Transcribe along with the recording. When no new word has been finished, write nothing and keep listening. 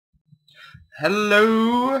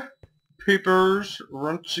Hello, peepers,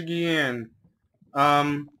 once again.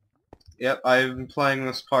 Yep, I've been playing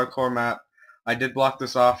this parkour map. I did block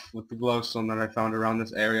this off with the glowstone that I found around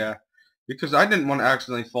this area because I didn't want to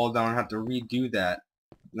accidentally fall down and have to redo that.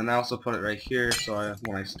 And then I also put it right here, so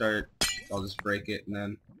when I start, I'll just break it and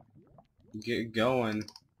then get going.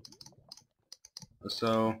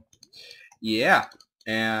 So, yeah.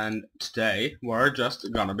 And today, we're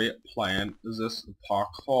just gonna be playing this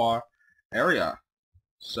parkour area.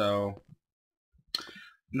 So,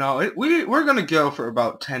 no, we're gonna go for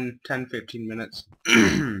about 15 minutes.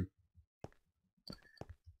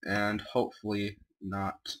 And hopefully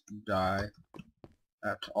not die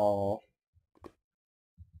at all.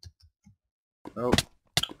 Oh.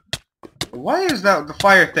 Why is that the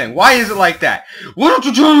fire thing? Why is it like that? Why don't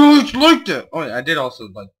you tell me it's like that? Oh, I did also,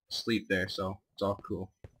 like, sleep there, so it's all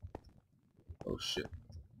cool. Oh, shit.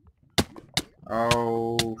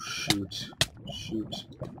 Oh, shoot. Shoot.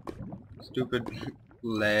 Stupid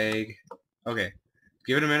leg. Okay.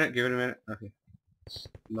 Give it a minute, give it a minute. Okay. It's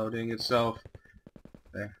loading itself.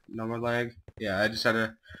 There. No more lag. Yeah, I just had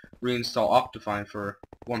to reinstall Optifine for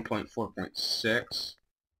 1.4.6.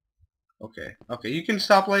 Okay. Okay, you can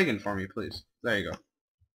stop lagging for me, please. There you go.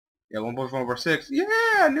 Yeah, 1.4.6.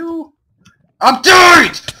 Yeah, new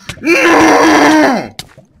update! No!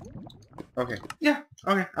 Okay. Yeah.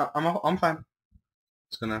 Okay. I'm fine.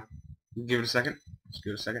 Just gonna give it a second. Just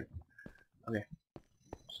give it a second. Okay.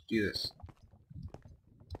 Let's do this.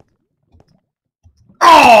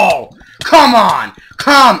 Oh! Come on!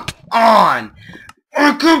 Come on!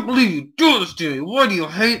 I can't believe you do this to me! Why do you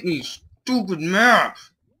hate me, stupid map?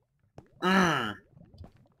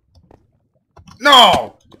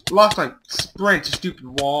 No! Lost my sprint,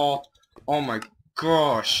 stupid wall. Oh my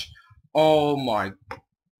gosh. Oh my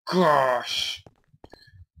gosh.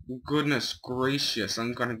 Goodness gracious,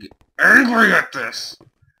 I'm gonna get angry at this!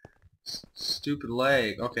 Stupid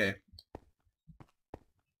leg. Okay.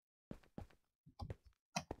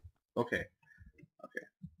 Okay. Okay.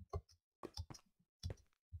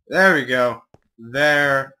 There we go.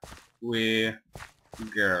 There we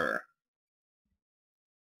go.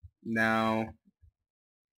 Now...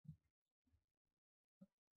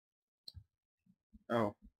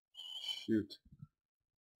 Oh. Shoot.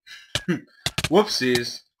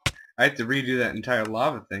 Whoopsies. I have to redo that entire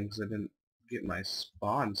lava thing because I didn't get my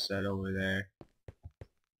spawn set over there.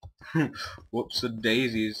 Whoops the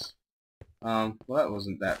daisies. Well, that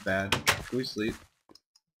wasn't that bad. Can we sleep?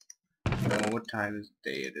 Oh, what time is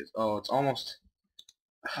day it is? Oh, it's almost...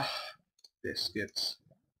 biscuits.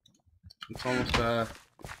 It's almost,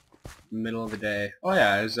 middle of the day. Oh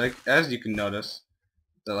yeah, as you can notice,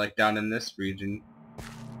 that like down in this region,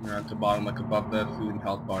 at the bottom, like above the food and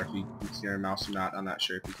health bar, if you can see your mouse or not, I'm not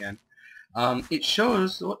sure if you can. It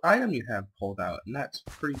shows what item you have pulled out, and that's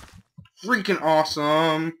pretty freaking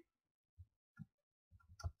awesome.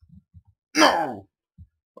 No!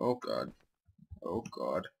 Oh god. Oh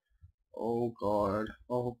god. Oh god.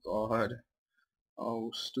 Oh god.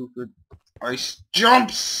 Oh stupid ice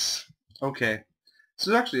jumps! Okay.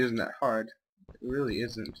 So it actually isn't that hard. It really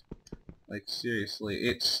isn't. Like, seriously,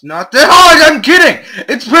 it's not that hard! I'm kidding!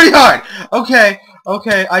 It's pretty hard! Okay,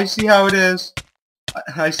 okay, I see how it is.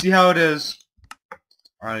 I see how it is.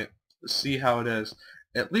 Alright, see how it is.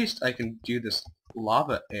 At least I can do this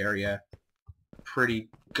lava area pretty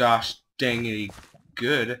gosh dangity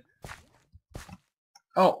good.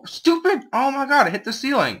 Oh, stupid! Oh my god, I hit the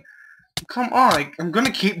ceiling! Come on, I'm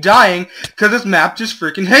gonna keep dying because this map just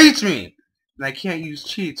freaking hates me! And I can't use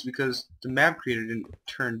cheats because the map creator didn't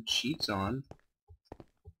turn cheats on.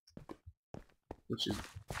 Which is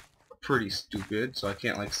pretty stupid, so I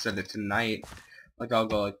can't like set it to night. Like I'll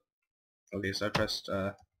go like, okay, so I pressed,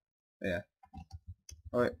 yeah.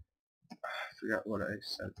 Oh wait, I forgot what I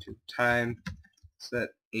set it to. Time, set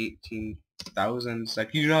 18,000. It's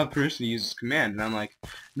like, you don't have permission to use this command. And I'm like,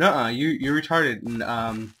 nuh-uh, you're retarded.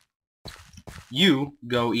 And, you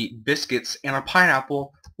go eat biscuits and a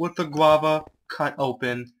pineapple with the guava cut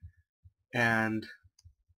open. And,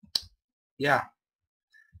 yeah.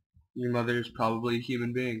 Your mother is probably a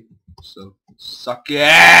human being. So, suck it!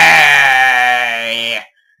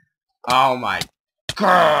 Oh my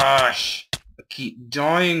gosh! I keep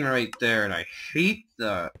dying right there, and I hate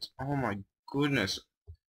that. Oh my goodness.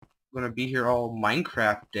 I'm gonna be here all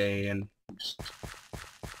Minecraft day, and just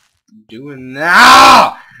doing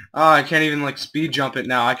that. Oh, I can't even, like, speed jump it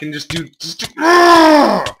now. I can just do...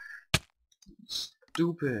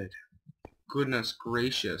 Stupid. Goodness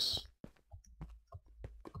gracious.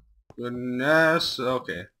 Goodness.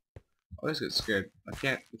 Okay. I always get scared. I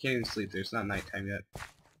can't even sleep there. It's not nighttime yet.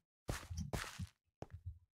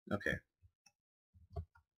 Okay.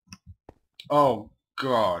 Oh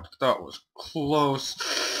god, that was close.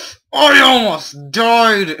 I almost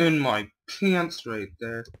died in my pants right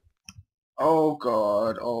there. Oh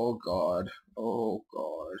god, oh god, oh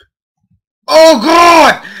god. Oh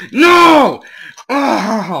god! No!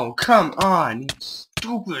 Oh, come on, you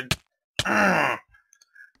stupid.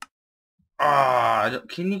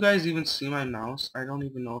 Can you guys even see my mouse? I don't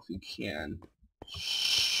even know if you can.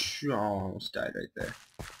 I almost died right there.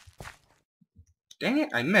 Dang it,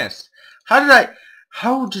 I missed. How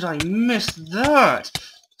did I miss that?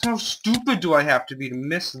 How stupid do I have to be to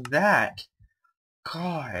miss that?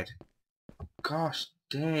 God. Gosh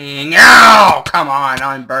dang. Ow! Come on,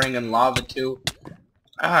 I'm burning in lava too.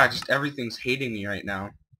 Just everything's hating me right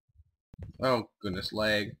now. Oh, goodness,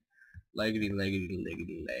 lag. Laggity, laggity,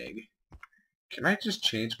 laggity, lag. Can I just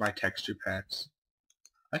change my texture packs?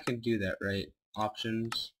 I can do that, right?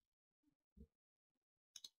 Options.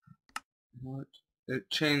 What? It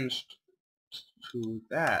changed to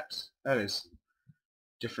that. That is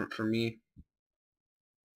different for me.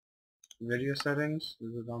 Video settings?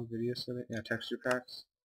 Is it on video settings? Yeah, texture packs.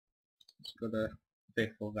 Let's go to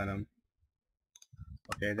Faithful Venom.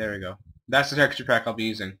 Okay, there we go. That's the texture pack I'll be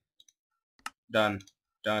using. Done.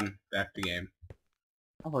 Done. Back to game.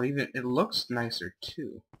 Oh, even it looks nicer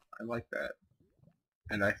too. I like that.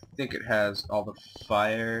 And I think it has all the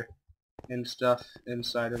fire and stuff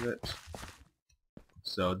inside of it.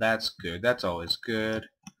 So that's good. That's always good.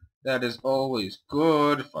 That is always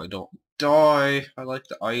good if I don't die. I like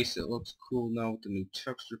the ice. It looks cool now with the new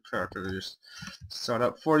texture pack that I just set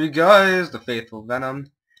up for you guys. The Faithful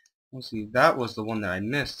Venom. Let's see, that was the one that I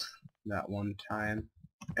missed that one time.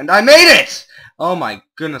 And I made it! Oh my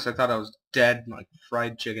goodness, I thought I was dead like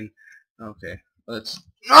fried chicken. Okay, let's...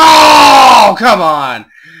 Oh, come on!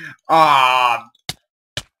 Ah,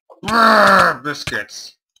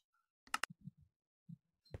 biscuits.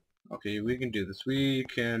 Okay, we can do this. We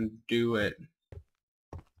can do it.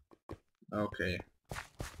 Okay.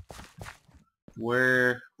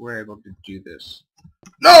 We're able to do this.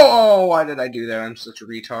 No! Oh, why did I do that? I'm such a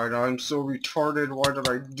retard. I'm so retarded. Why did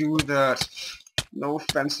I do that? No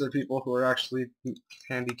offense to people who are actually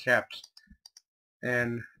handicapped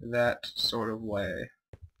in that sort of way.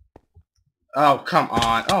 Oh, come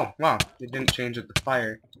on. Oh, wow. It didn't change it to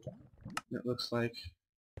fire. It looks like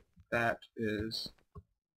that is...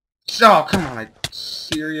 Oh, come on. Are you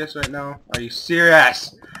serious right now? Are you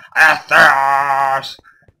serious? Athos!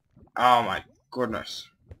 Oh my goodness.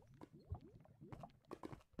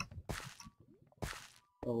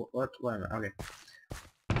 Oh, what? Whatever. Okay.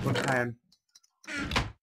 What time?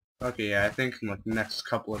 Okay, yeah, I think in like the next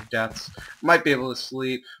couple of deaths, might be able to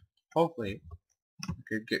sleep. Hopefully, I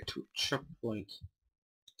could get to a checkpoint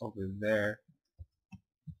over there.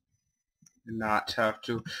 And not have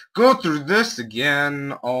to go through this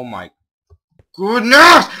again. Oh my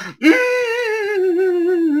goodness!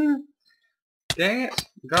 Dang it.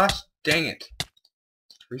 Gosh, dang it.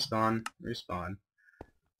 Respawn. Respawn.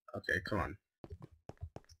 Okay, come on.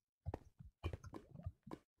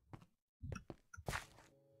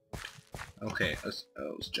 Okay, let's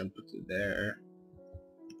jump into there.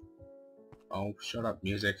 Oh, shut up,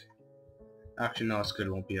 music. Actually, no, it's good.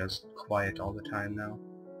 It won't be as quiet all the time now.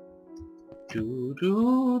 Do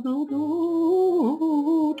do do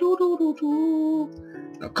do do do do do.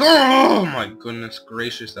 Now, oh my goodness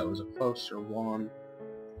gracious, that was a closer one.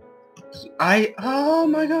 Oh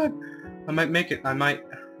my god, I might make it. I might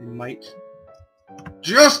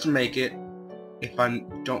just make it if I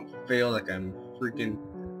don't fail like I'm freaking.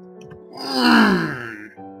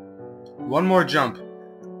 One more jump.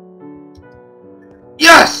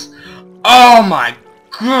 Yes! Oh my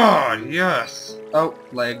god, yes! Oh,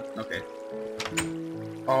 leg. Okay.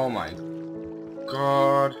 Oh my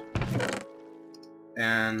god.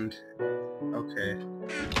 And... okay.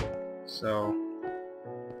 So...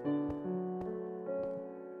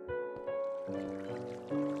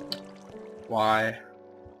 why?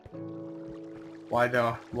 Why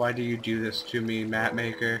do you do this to me, Map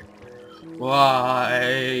Maker?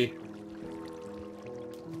 Why?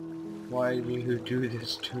 Why do you do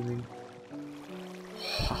this to me?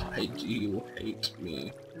 Why do you hate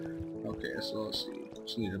me? Okay, so let's see.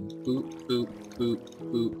 Just need a boop, boop, boop,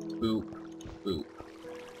 boop, boop, boop.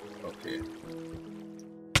 Okay.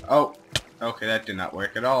 Oh! Okay, that did not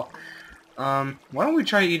work at all. Why don't we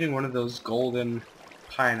try eating one of those golden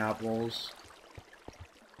pineapples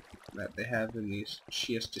that they have in these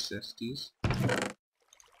chiastisties.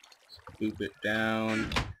 Boop it down.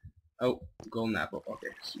 Oh, golden apple.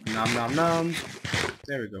 Okay. So, nom nom nom.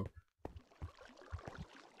 There we go.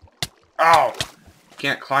 Ow!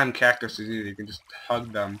 can't climb cactuses either. You can just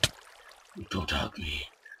hug them. Don't hug me.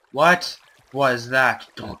 What was that?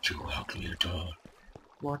 Don't you hug me at all.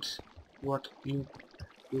 What? What? You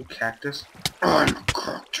cactus? I'm a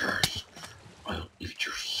cactus. I'll eat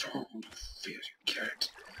your soul, you fairy cat.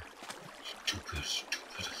 Stupid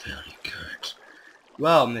fairy cat.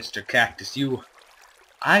 Well, Mr. Cactus,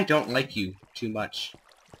 I don't like you too much.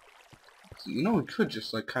 You know, we could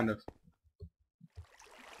just, like, kind of...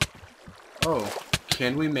 Oh,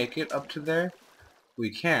 can we make it up to there? We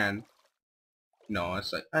can. No,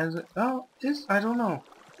 it's like... I don't know.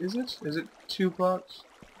 Is it 2 blocks?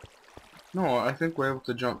 No, I think we're able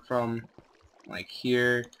to jump from, like,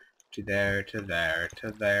 here to there, to there, to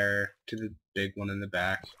there, to the big one in the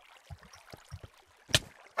back.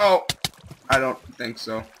 Oh! I don't think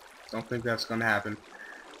so. Don't think that's gonna happen.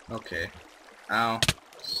 Okay. Ow.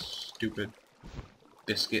 Stupid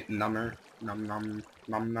biscuit number. Num num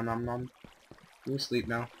num num num num. Can we sleep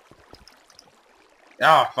now?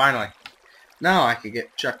 Ah, finally. Now I can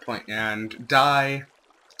get checkpoint and die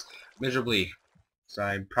miserably. So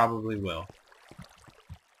I probably will.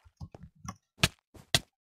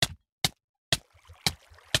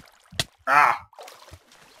 Ah!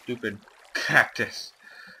 Stupid cactus.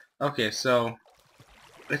 Okay, so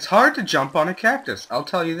it's hard to jump on a cactus. I'll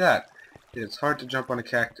tell you that. It's hard to jump on a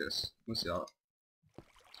cactus. Let's see.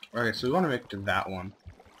 Okay, so we want to make it to that one.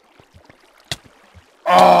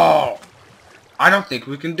 Oh! I don't think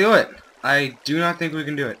we can do it. I do not think we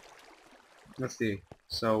can do it. Let's see.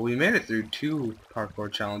 So we made it through 2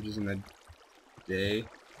 parkour challenges in a day.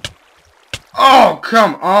 Oh,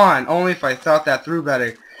 come on! Only if I thought that through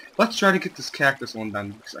better. Let's try to get this cactus one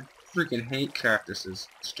done, because I freaking hate cactuses.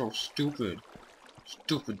 It's so stupid.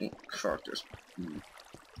 Stupid cactus.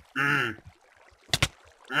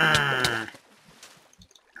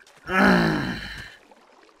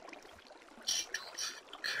 Stupid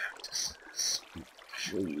cactuses. I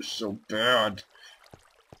kill you so bad.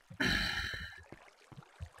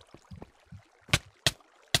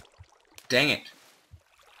 Dang it.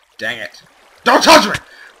 Dang it. Don't touch me!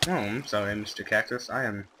 Oh, I'm sorry, Mr. Cactus. I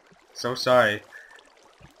am so sorry.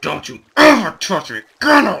 Don't you ever touch me!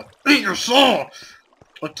 Gonna eat your soul!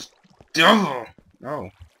 What the devil? Oh.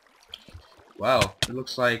 Well, it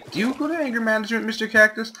looks like... Do you go to anger management, Mr.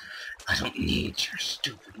 Cactus? I don't need your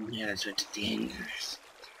stupid management of the angers.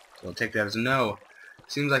 So I'll take that as a no.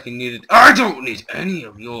 Seems like you needed... I don't need any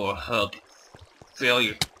of your help.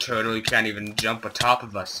 Failure turtle, you can't even jump atop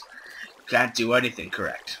of us. Can't do anything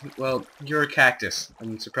correct. Well, you're a cactus.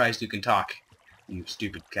 I'm surprised you can talk. You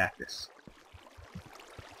stupid cactus.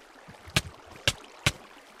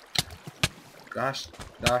 Gosh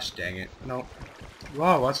dang it. No.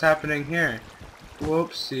 Whoa, what's happening here?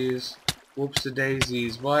 Whoopsies.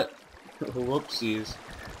 Whoops-a-daisies. What? Whoopsies.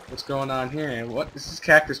 What's going on here? What? Is this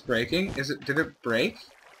cactus breaking? Did it break?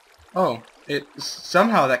 Oh,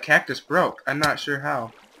 somehow that cactus broke. I'm not sure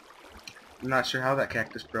how. I'm not sure how that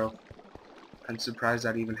cactus broke. I'm surprised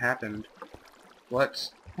that even happened.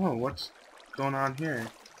 What's going on here?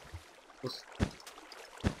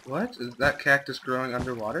 What? Is that cactus growing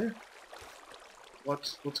underwater?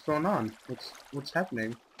 What's going on? What's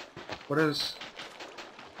happening? What is...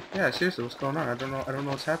 Yeah, seriously, what's going on? I don't know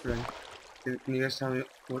what's happening. Can you guys tell me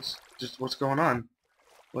what's going on?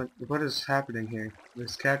 What is happening here?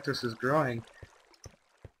 This cactus is growing.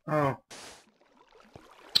 Oh.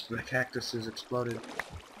 The cactus is exploded.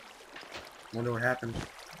 Wonder what happened.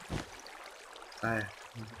 I'm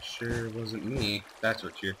sure it wasn't me. That's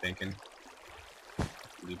what you're thinking.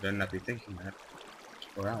 You better not be thinking that.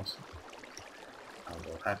 Or else. I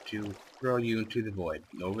will have to throw you into the void.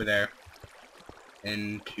 Over there.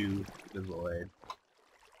 Into the void.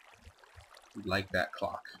 Like that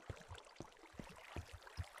clock.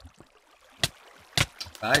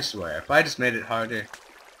 I swear, if I just made it harder,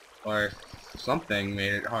 or if something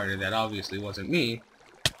made it harder that obviously wasn't me,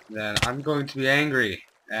 then I'm going to be angry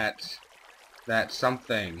at that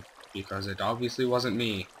something, because it obviously wasn't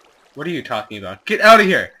me. What are you talking about? Get out of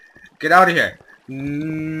here! Get out of here!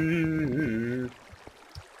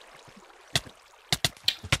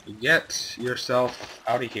 Get yourself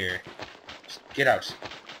out of here. Just get out.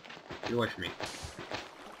 Get away from me.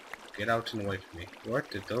 Get out and away from me. Where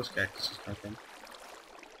did those cactuses come from?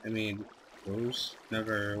 I mean, those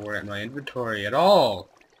never were in my inventory at all.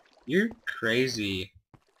 You're crazy.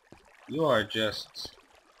 You are just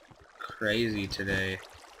crazy today.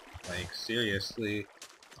 Like, seriously.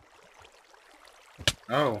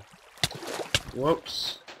 Oh.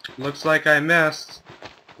 Whoops. Looks like I missed.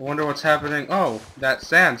 I wonder what's happening. Oh, that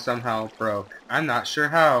sand somehow broke. I'm not sure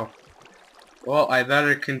how. Well, I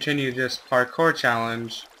better continue this parkour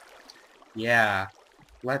challenge. Yeah.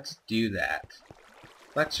 Let's do that.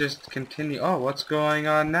 Let's just continue. Oh, what's going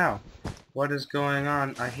on now? What is going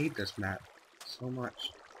on? I hate this map so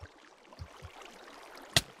much.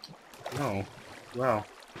 Oh, well.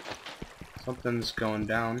 Something's going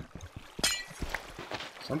down.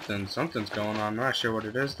 Something's going on. I'm not sure what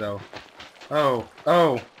it is though. Oh,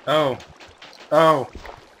 oh, oh, oh.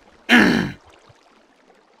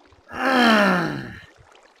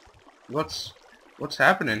 What's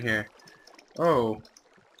happening here? Oh,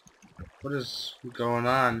 what is going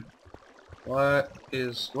on?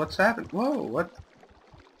 What's happening? Whoa,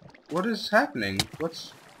 what is happening?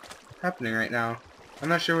 What's happening right now? I'm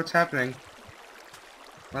not sure what's happening.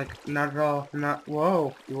 Like, not at all. Not.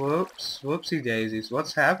 Whoa. Whoops. Whoopsie daisies.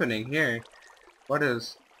 What's happening here? What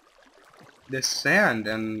is this sand?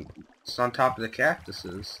 And it's on top of the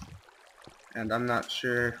cactuses. And I'm not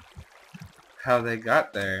sure how they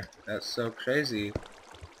got there. That's so crazy.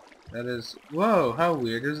 That is. Whoa. How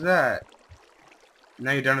weird is that?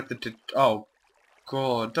 Now you're done with the. Oh,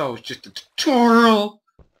 God. That was just a tutorial.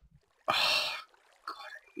 Oh,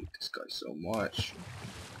 God, I hate this guy so much.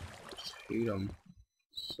 I just hate him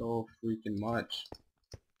so freaking much.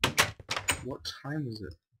 What time is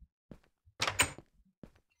it?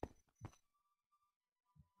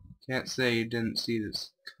 Can't say you didn't see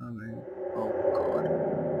this coming. Oh God.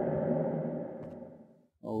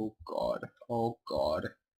 Oh God. Oh God.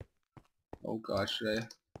 Oh God, should I?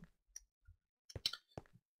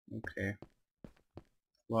 Okay.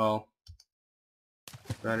 Well,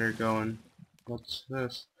 better going. What's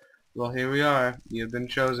this? Well, here we are. You have been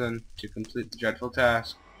chosen to complete the dreadful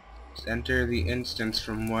task. Just enter the instance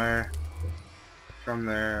from where, from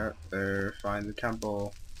there, find the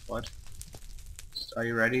temple. What? Are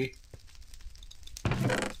you ready?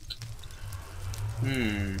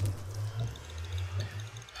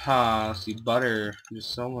 Let's see, butter. There's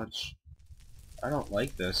so much. I don't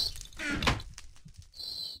like this.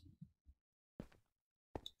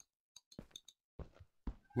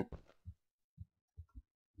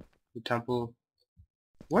 The temple.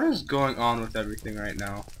 What is going on with everything right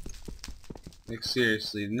now? Like,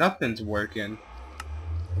 seriously, nothing's working.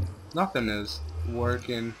 Nothing is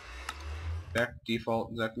working. Back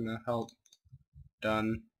default, is that gonna help?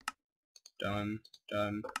 Done. Done.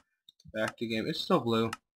 Done. Back to game. It's still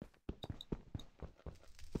blue.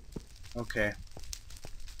 Okay.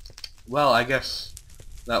 Well, I guess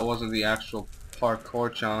that wasn't the actual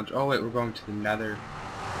parkour challenge. Oh wait, we're going to the nether.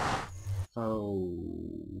 Oh.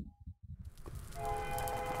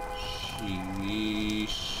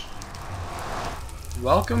 Sheesh.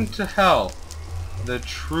 Welcome to hell. The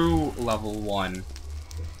true level 1.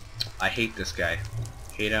 I hate this guy.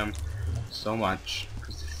 Hate him so much.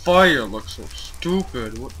 Because the fire looks so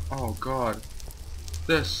stupid. What? Oh God.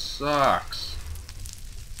 This sucks.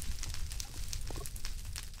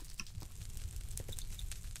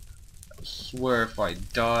 I swear if I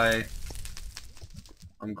die,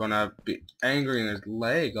 I'm gonna be angry in his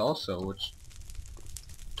leg also, which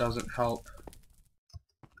doesn't help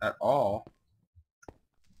at all.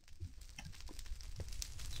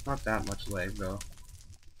 It's not that much leg though.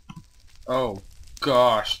 Oh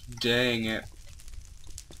gosh, dang it.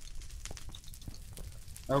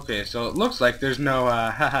 Okay, so it looks like there's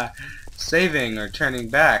no saving or turning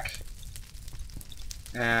back.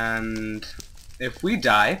 And if we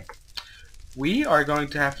die, we are going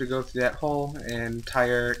to have to go through that whole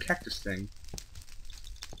entire cactus thing.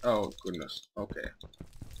 Oh goodness. Okay.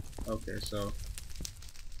 Okay, so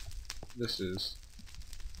this is.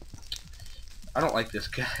 I don't like this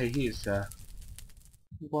guy. He's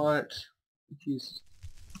what? He's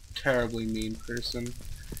a terribly mean person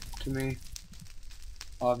to me.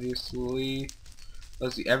 Obviously.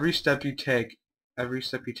 Let's see, every step you take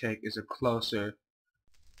is a closer.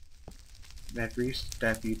 Every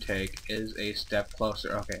step you take is a step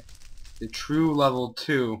closer. Okay. The true level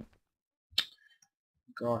 2.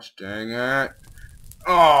 Gosh dang it.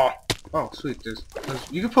 Oh! Oh, sweet. There's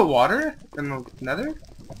you can put water in the nether?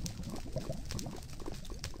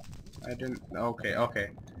 I didn't. Okay, okay.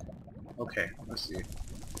 Okay, let's see.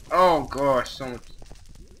 Oh gosh, so much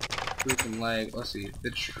freaking lag. Let's see.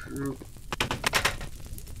 The true.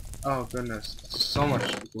 Oh goodness, so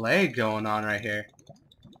much lag going on right here.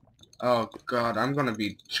 Oh God, I'm gonna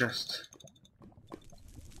be just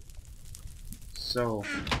so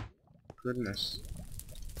goodness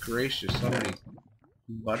gracious. So many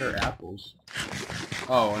butter apples.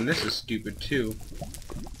 Oh, and this is stupid too.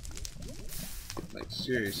 Like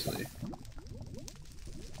seriously.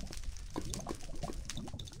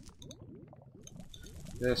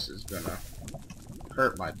 This is gonna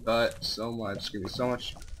hurt my butt so much. It's gonna be so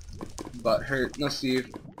much butt hurt. Let's see if.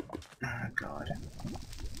 Oh God.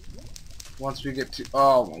 once we get to...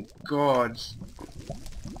 Oh my god.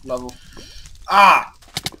 Level... Ah!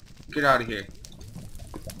 Get out of here.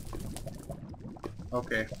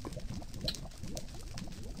 Okay.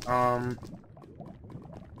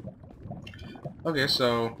 Okay,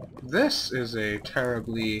 so this is a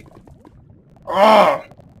terribly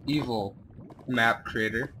evil map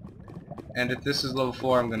creator. And if this is level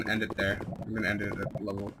 4, I'm gonna end it there. I'm gonna end it at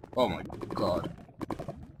level... Oh my god.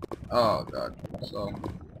 Oh god. So...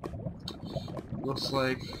 Looks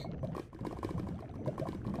like...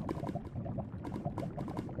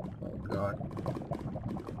 Oh god.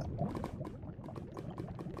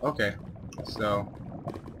 Okay. So...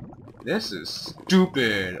 This is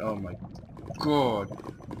stupid! Oh my god.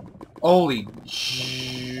 Holy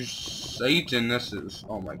Satan, this is...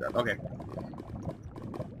 Oh my god. Okay.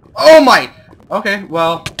 Oh my! Okay,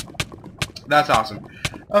 well... That's awesome.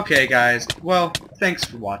 Okay, guys. Well, thanks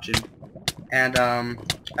for watching. And,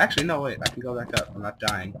 actually, no, wait. I can go back up. I'm not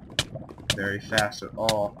dying very fast at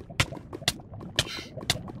all.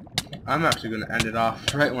 I'm actually going to end it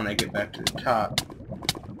off right when I get back to the top.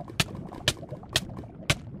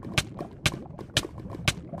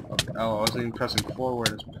 Okay. Oh, I wasn't even pressing forward.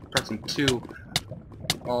 I was pressing 2.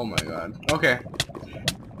 Oh my god. Okay.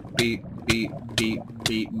 Beat, beat, beat,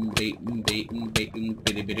 beaten, beaten, beaten, beaten,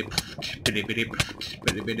 bitty bitty, bitty bitty,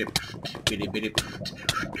 bitty bitty, bitty bitty.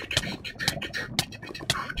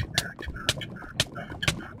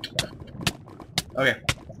 Okay.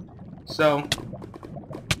 So.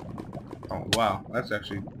 Oh wow, that's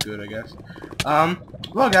actually good, I guess.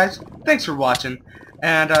 Well, guys, thanks for watching,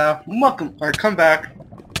 and welcome or come back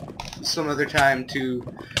some other time to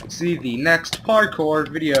see the next parkour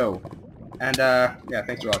video. And yeah,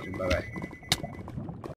 thanks for watching. Bye bye.